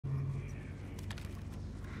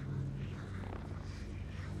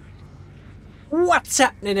What's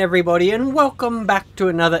happening, everybody, and welcome back to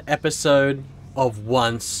another episode of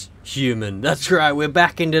Once Human. That's right, we're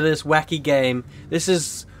back into this wacky game. This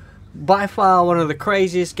is by far one of the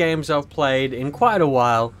craziest games I've played in quite a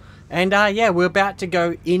while. And yeah, we're about to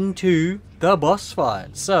go into the boss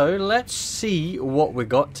fight. So let's see what we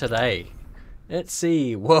got today. Let's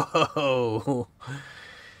see. Whoa.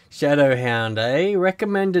 Shadowhound, eh?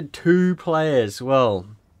 Recommended 2 players. Well,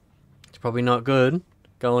 it's probably not good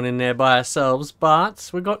going in there by ourselves,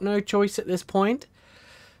 but we've got no choice at this point.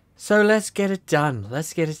 So let's get it done.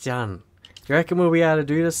 Let's get it done. You reckon we'll be able to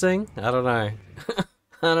do this thing? I don't know.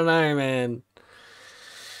 I don't know, man.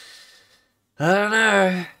 I don't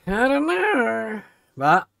know. I don't know.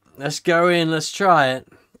 But let's go in. Let's try it.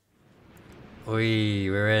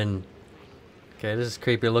 We're in. Okay, this is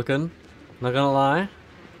creepy looking. Not gonna lie.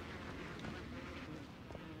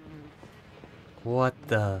 What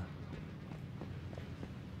the?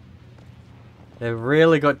 They've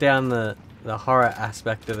really got down the horror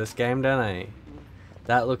aspect of this game, don't they?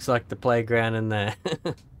 That looks like the playground in there.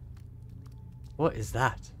 What is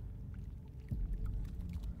that?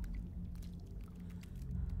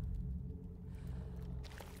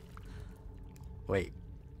 Wait.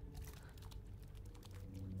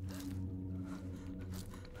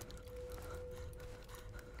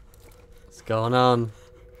 What's going on?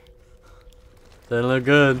 Doesn't look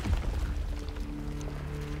good.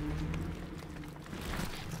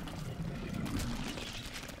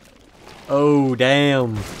 Oh,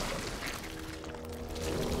 damn.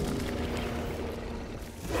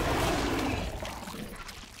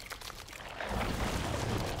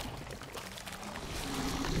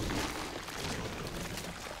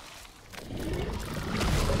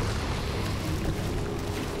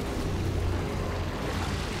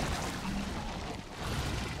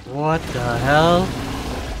 What the hell?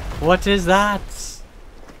 What is that?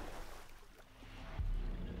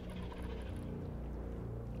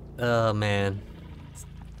 Oh man,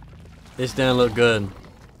 this don't look good.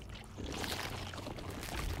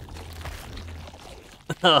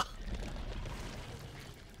 Yeah.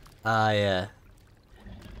 I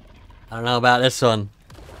don't know about this one.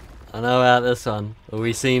 I don't know about this one. Have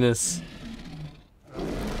we seen this?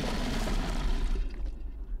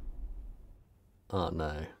 Oh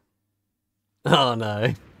no. Oh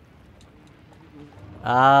no.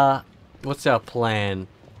 What's our plan?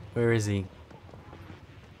 Where is he?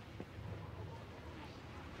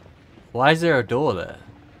 Why is there a door there?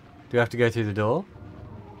 Do we have to go through the door?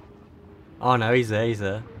 Oh no, he's there, he's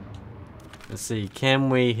there. Let's see, can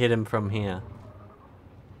we hit him from here?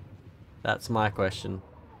 That's my question.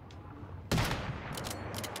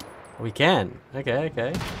 We can. Okay,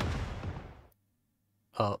 okay.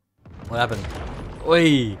 Oh, what happened?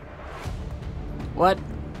 Oi! What?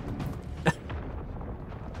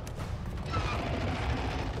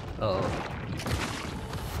 Oh.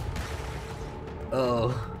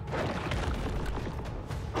 Oh.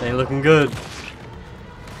 Ain't looking good.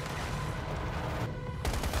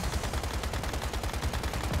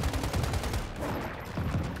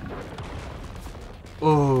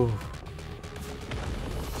 Oh.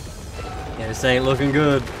 Yeah, this ain't looking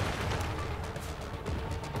good.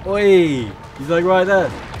 Oi! He's like right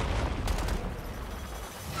there.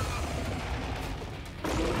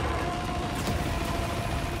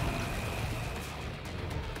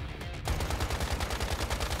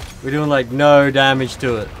 We're doing like no damage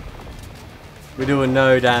to it. We're doing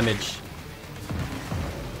no damage.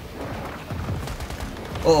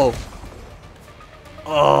 Uh oh.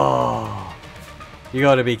 Oh. You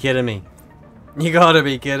gotta be kidding me. You gotta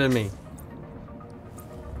be kidding me.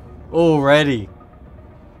 Already.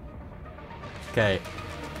 Okay.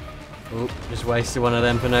 Oop, just wasted one of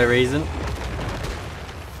them for no reason.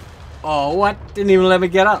 Oh, what? Didn't even let me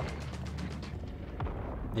get up.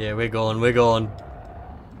 Yeah, we're gone, we're gone.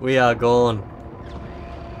 We are gone.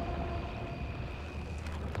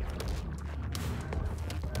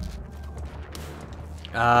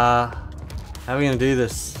 How are we gonna do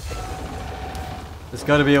this? There's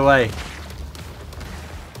gotta be a way.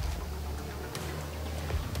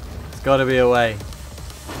 There's gotta be a way.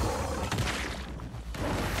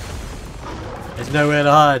 There's nowhere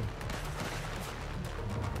to hide.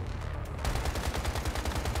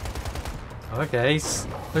 Okay, looks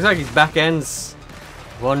like his back end's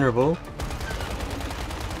vulnerable.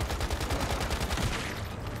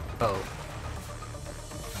 Oh.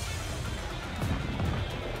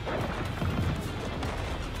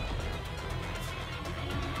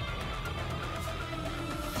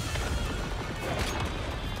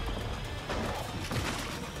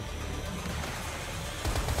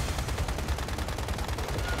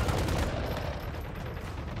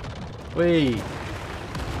 Whee!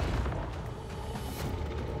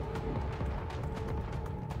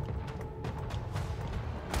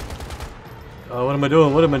 Oh, what am I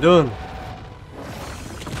doing? What am I doing?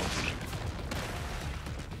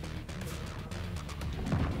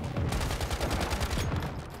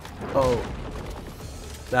 Oh.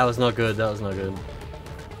 That was not good. That was not good.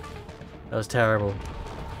 That was terrible.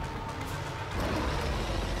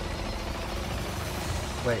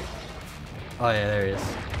 Wait. Oh yeah, there he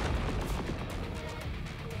is.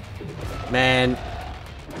 Man.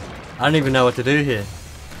 I don't even know what to do here.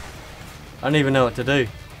 I don't even know what to do.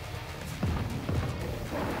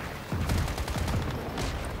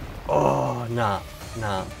 Oh, nah.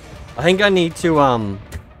 I think I need to,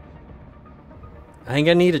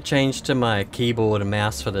 change to my keyboard and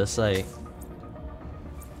mouse for this, eh?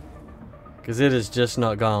 Because it is just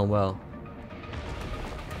not going well.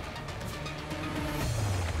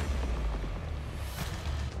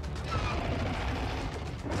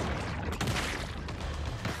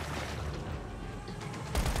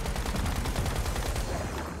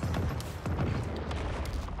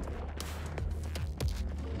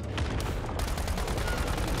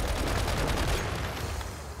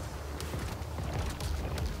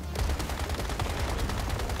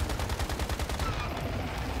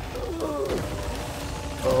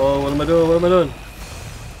 Oh, what am I doing? What am I doing?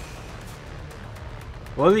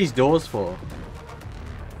 What are these doors for?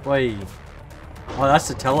 Wait. Oh, that's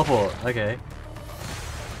the teleport. Okay.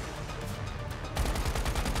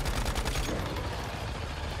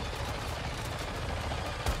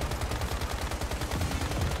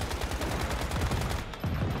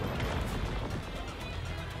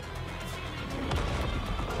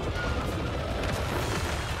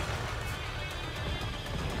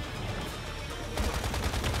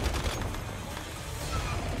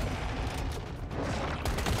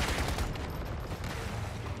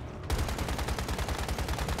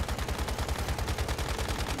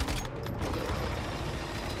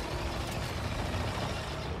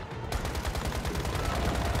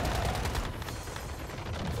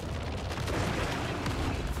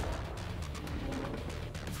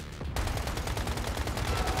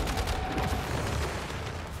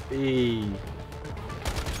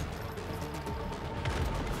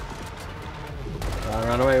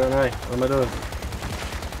 Run away, run away. What am I doing?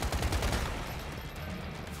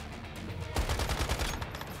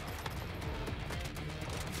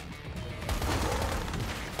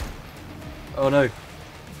 Oh no.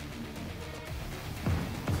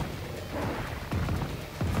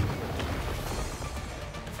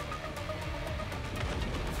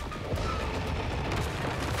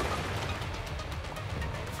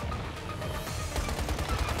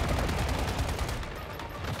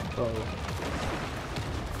 Uh-oh.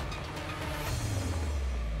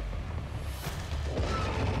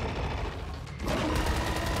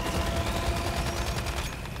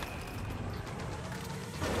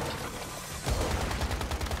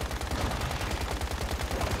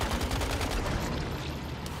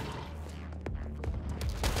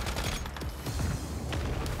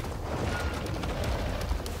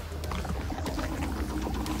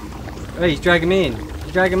 Oh, he's dragging me in.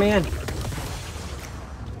 He's dragging me in.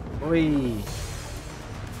 Oi.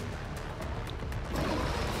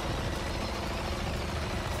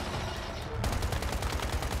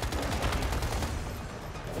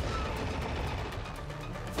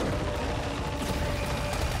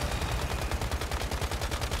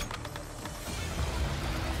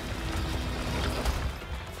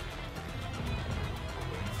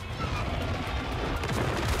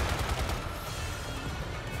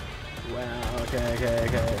 Wow, okay.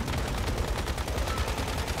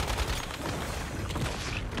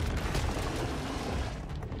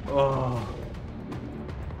 Oh.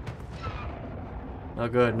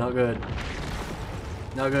 Not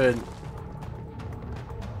good.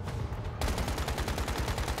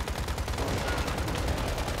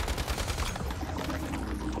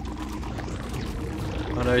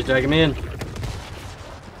 Oh no, he's dragging me in.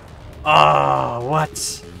 Oh,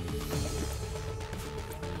 what?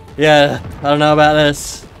 Yeah, I don't know about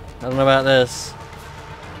this.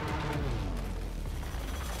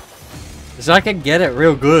 It's like I get it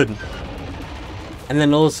real good. And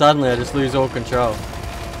then all of a sudden I just lose all control.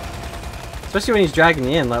 Especially when he's dragging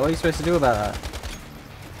me in. Like, what are you supposed to do about that?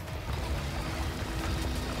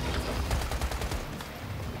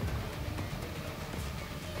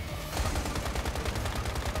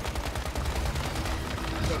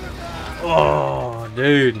 Oh,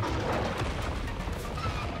 dude.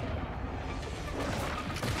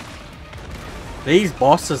 These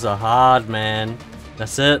bosses are hard, man.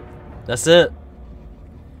 That's it.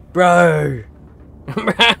 Bro.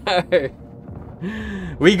 Bro.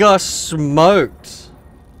 We got smoked.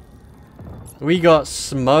 We got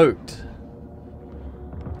smoked.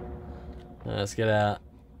 Let's get out.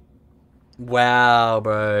 Wow,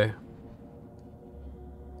 bro.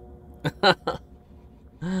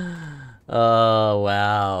 Oh,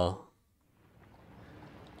 wow.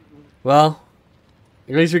 Well,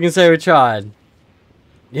 at least we can say we tried.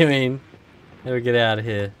 You mean? How do we get out of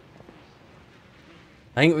here?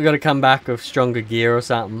 I think we got to come back with stronger gear or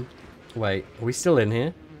something. Wait, are we still in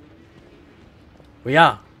here? We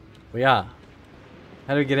are. We are.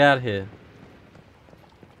 How do we get out of here?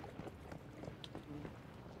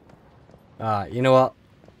 Alright, you know what?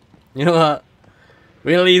 You know what?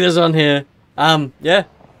 We'll leave this on here. Yeah.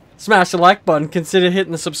 Smash the like button. Consider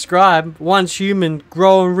hitting the subscribe. Once human,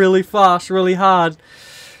 growing really fast, really hard.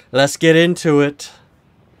 Let's get into it.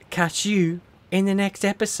 Catch you in the next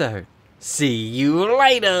episode. See you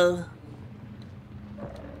later.